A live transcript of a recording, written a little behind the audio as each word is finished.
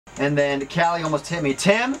And then Callie almost hit me.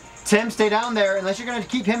 Tim, stay down there unless you're gonna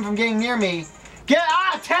keep him from getting near me. Get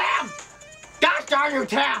out, Tim! Gosh darn you,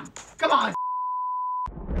 Tim! Come on.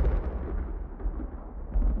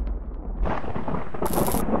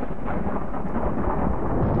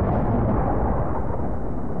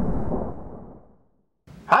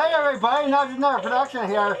 Hi everybody, Nudge Nerd Production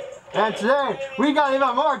here, and today we got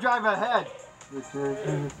even more drive ahead.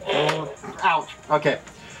 Ouch. Okay.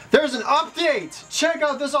 There's an update! Check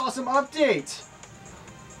out this awesome update!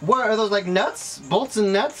 What are those, like nuts? Bolts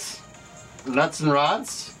and nuts? Nuts and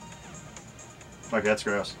rods? Okay, that's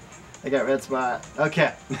gross. I got red spot.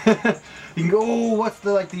 Okay. You can go, oh, what's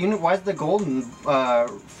the, like the unit, why is the golden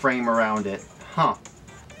frame around it? Huh.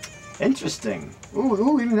 Interesting.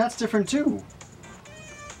 Ooh, even that's different too.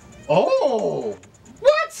 Oh!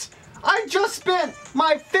 What? I just spent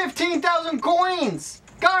my 15,000 coins!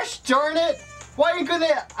 Gosh darn it! Why you couldn't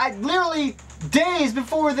I literally days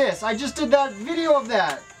before this, I just did that video of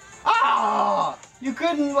that. Ah! You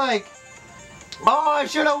couldn't like, oh, I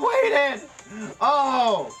should have waited!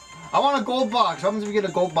 Oh! I want a gold box. What happens if we get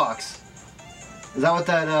a gold box? Is that what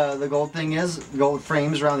that, the gold thing is? Gold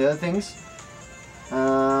frames around the other things?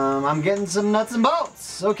 I'm getting some nuts and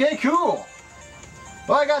bolts. Okay, cool.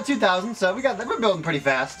 Well, I got 2,000, so we're building pretty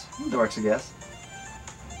fast. It works, I guess.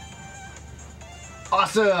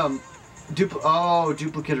 Awesome.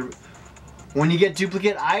 Duplicate. When you get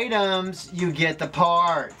duplicate items, you get the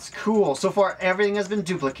parts. Cool. So far, everything has been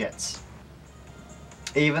duplicates.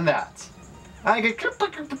 Even that. I get.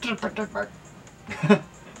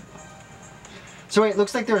 So wait,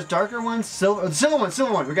 looks like there's darker ones. Silver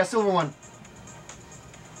one. We got silver one.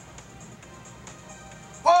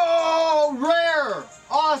 Oh, rare!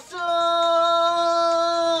 Awesome!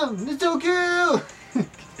 It's so cool!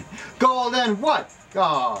 Golden, what?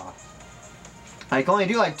 Aw. I can only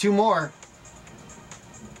do like 2 more.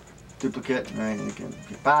 Duplicate, right,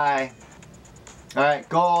 bye. Alright,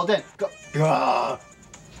 golden. I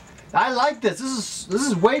like this. This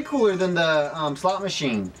is way cooler than the slot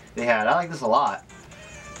machine they had. I like this a lot.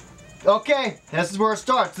 Okay, this is where it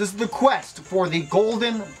starts. This is the quest for the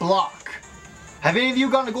golden block. Have any of you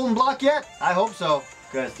gotten a golden block yet? I hope so,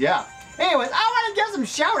 because yeah. Anyways, I want to give some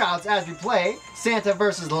shout outs as we play Santa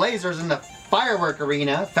vs. Lasers in the firework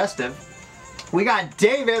arena, festive. We got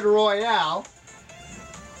David Royale.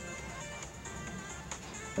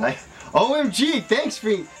 OMG, thanks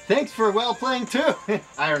for well playing too.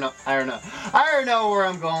 I don't know where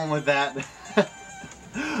I'm going with that.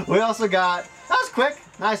 We also got, that was quick,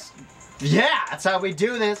 nice. Yeah, that's how we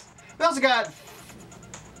do this. We also got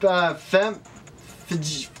Fijmirk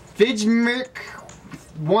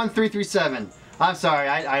 1337. I'm sorry,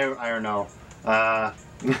 I don't know.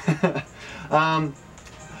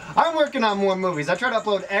 I'm working on more movies. I try to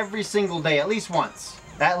upload every single day, at least once.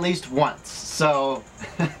 So,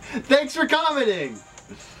 thanks for commenting.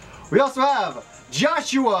 We also have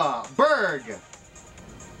Joshua Berg.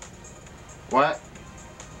 What?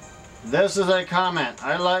 This is a comment.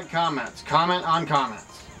 I like comments. Comment on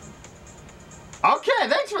comments. Okay,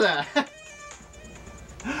 thanks for that.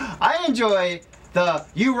 I enjoy the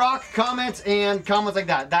you rock comments and comments like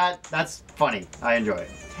that. That's funny. I enjoy it.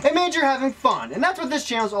 It means you're having fun, and that's what this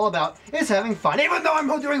channel is all about, is having fun, even though I'm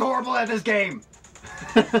doing horrible at this game.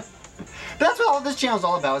 That's what all this channel is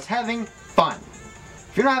all about, is having fun.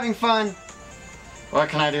 If you're not having fun, what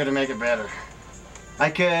can I do to make it better? I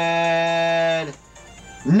could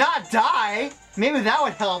not die. Maybe that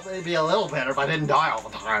would help it be a little better if I didn't die all the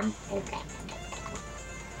time.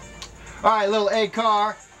 Alright, little A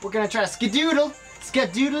car. We're gonna try to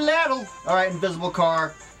skedoodle-laddle. Alright, invisible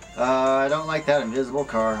car. I don't like that invisible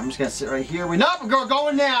car. I'm just gonna sit right here. Nope, we're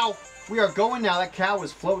going now. We are going now. That cow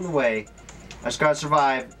was floating away. I just gotta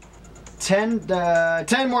survive 10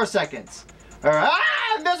 more seconds. Alright,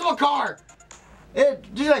 ah, invisible car! It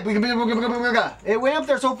went up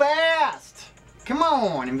there so fast. Come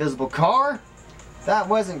on, invisible car. That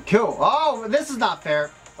wasn't cool. Oh, this is not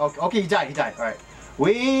fair. Okay, he died. Alright.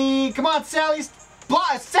 Come on, Sally!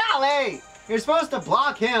 Sally! You're supposed to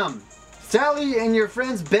block him! Sally and your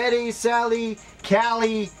friends Betty, Sally,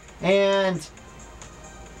 Callie, and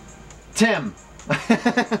Tim.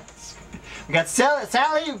 We got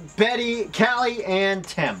Sally, Betty, Callie, and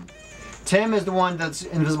Tim. Tim is the one that's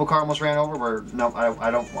invisible car almost ran over. No, I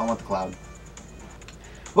want the cloud.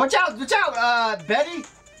 Watch out, Betty!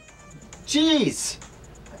 Jeez!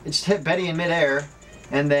 It just hit Betty in midair.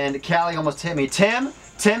 And then Callie almost hit me. Tim,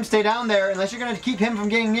 stay down there unless you're gonna keep him from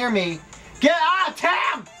getting near me. Get out,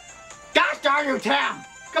 Tim! Gosh darn you, Tim!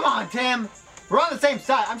 Come on, Tim! We're on the same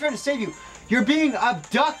side. I'm trying to save you. You're being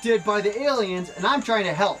abducted by the aliens, and I'm trying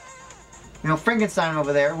to help. You know, Frankenstein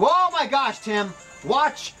over there. Whoa, my gosh, Tim.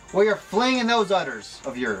 Watch where you're flinging those udders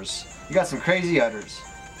of yours. You got some crazy udders.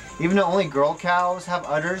 Even though only girl cows have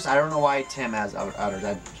udders, I don't know why Tim has udders.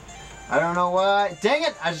 I don't know why. Dang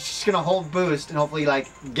it! I was just gonna hold boost and hopefully like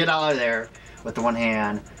get out of there with the one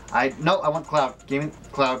hand. Nope, I want Cloud. Give me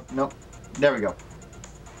Cloud. Nope. There we go.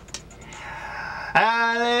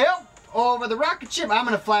 Alley-oop! Over the rocket ship. I'm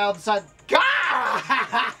gonna fly out the side.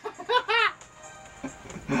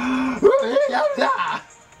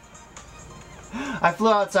 I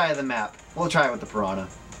flew outside of the map. We'll try it with the piranha.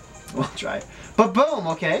 We'll try it. But boom,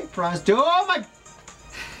 okay. Piranha's doing. Oh my!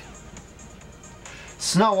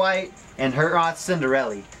 Snow White and her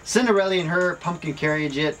Cinderella. Cinderella and her pumpkin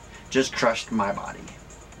carriage just crushed my body.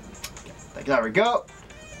 Okay, there we go.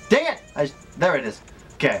 Dang it! There it is.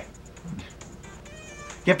 Okay.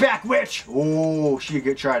 Get back, witch! Oh, she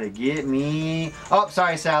could try to get me. Oh,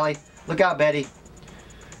 sorry, Sally. Look out, Betty.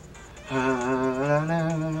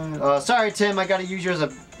 Sorry, Tim. I gotta use you as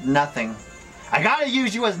a nothing. I gotta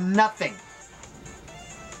use you as nothing.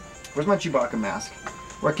 Where's my Chewbacca mask?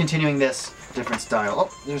 We're continuing this different style. Oh,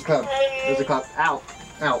 there's a Cloud. There's a Cloud. Ow.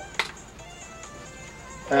 Ow.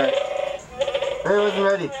 Alright. Hey, I wasn't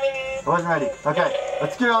ready. I wasn't ready. Okay,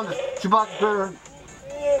 let's get on this. Chewbacca,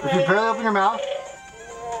 if you barely open your mouth,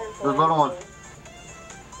 there's a little one.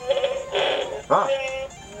 Ah.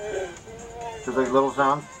 There's like little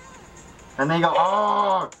sounds. And then you go,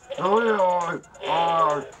 oh, oh,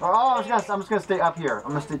 oh, oh, I'm just gonna stay up here.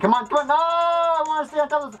 I'm gonna stay, come on, no, I wanna stay on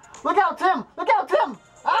top of this. Look out, Tim, look out, Tim.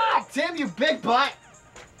 Ah, Tim, you big butt.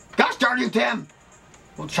 Gosh darn you, Tim.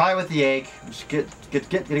 We'll try with the egg. Just get.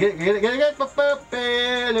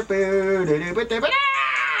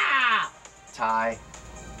 Tie.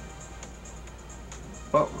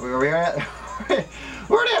 Oh, where are we at?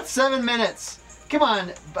 We're already at 7 minutes. Come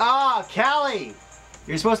on. Ah, Callie.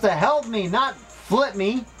 You're supposed to help me, not flip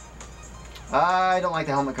me. I don't like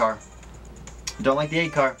the helmet car. Don't like the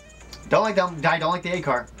egg car. Don't like them. I don't like the egg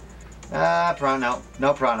car. Piranha. No.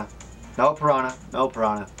 No piranha. No piranha. No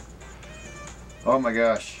piranha. Oh my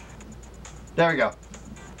gosh. There we go.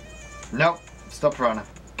 Nope. Still piranha.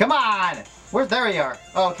 Come on! There we are.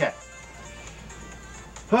 Okay.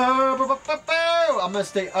 I'm gonna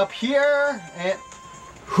stay up here. And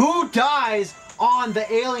who dies on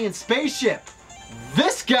the alien spaceship?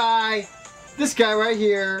 This guy. This guy right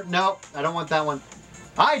here. Nope. I don't want that one.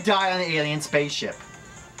 I die on the alien spaceship.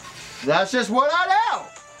 That's just what I do.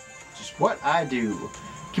 Just what I do.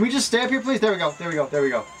 Can we just stay up here, please? There we go. There we go. There we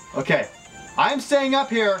go. Okay. I'm staying up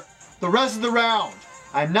here the rest of the round.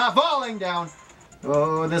 I'm not falling down.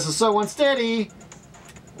 Oh, this is so unsteady.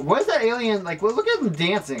 What is that alien like? Well, look at him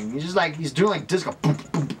dancing. He's just like, he's doing like disco. Boom,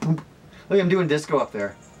 boom, boom. Look at him doing disco up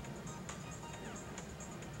there.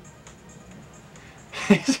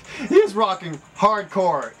 He is rocking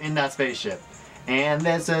hardcore in that spaceship. And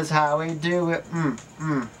this is how we do it.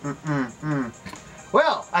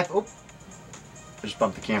 Well, I just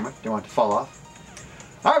bumped the camera. Didn't want it to fall off.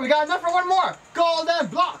 All right, we got enough for one more. Golden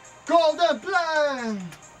block. Golden block.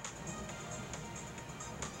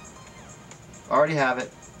 Already have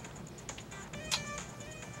it.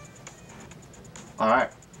 All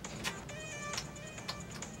right.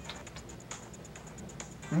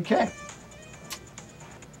 Okay.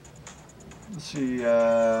 Let's see.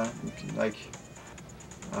 Like.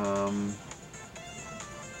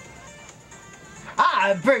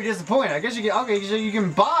 I'm very disappointed. I guess you can. Okay, so you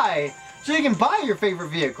can buy. So you can buy your favorite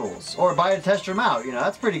vehicles or buy to test them out. You know,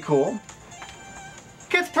 that's pretty cool.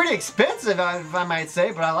 Gets pretty expensive, if I might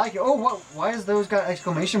say, but I like it. Oh, what? Why is those got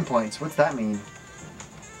exclamation points? What's that mean?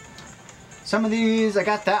 Some of these, I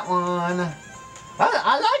got that one.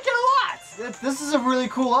 I like it a lot. This is a really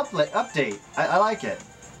cool update. I like it.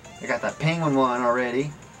 I got that penguin one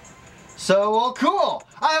already. So, well, cool.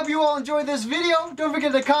 I hope you all enjoyed this video. Don't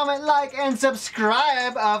forget to comment, like, and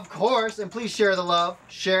subscribe, of course. And please share the love.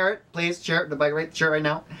 Share it. Please share it. Share it right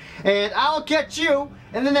now. And I'll catch you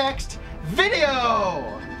in the next video.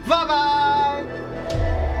 Bye-bye.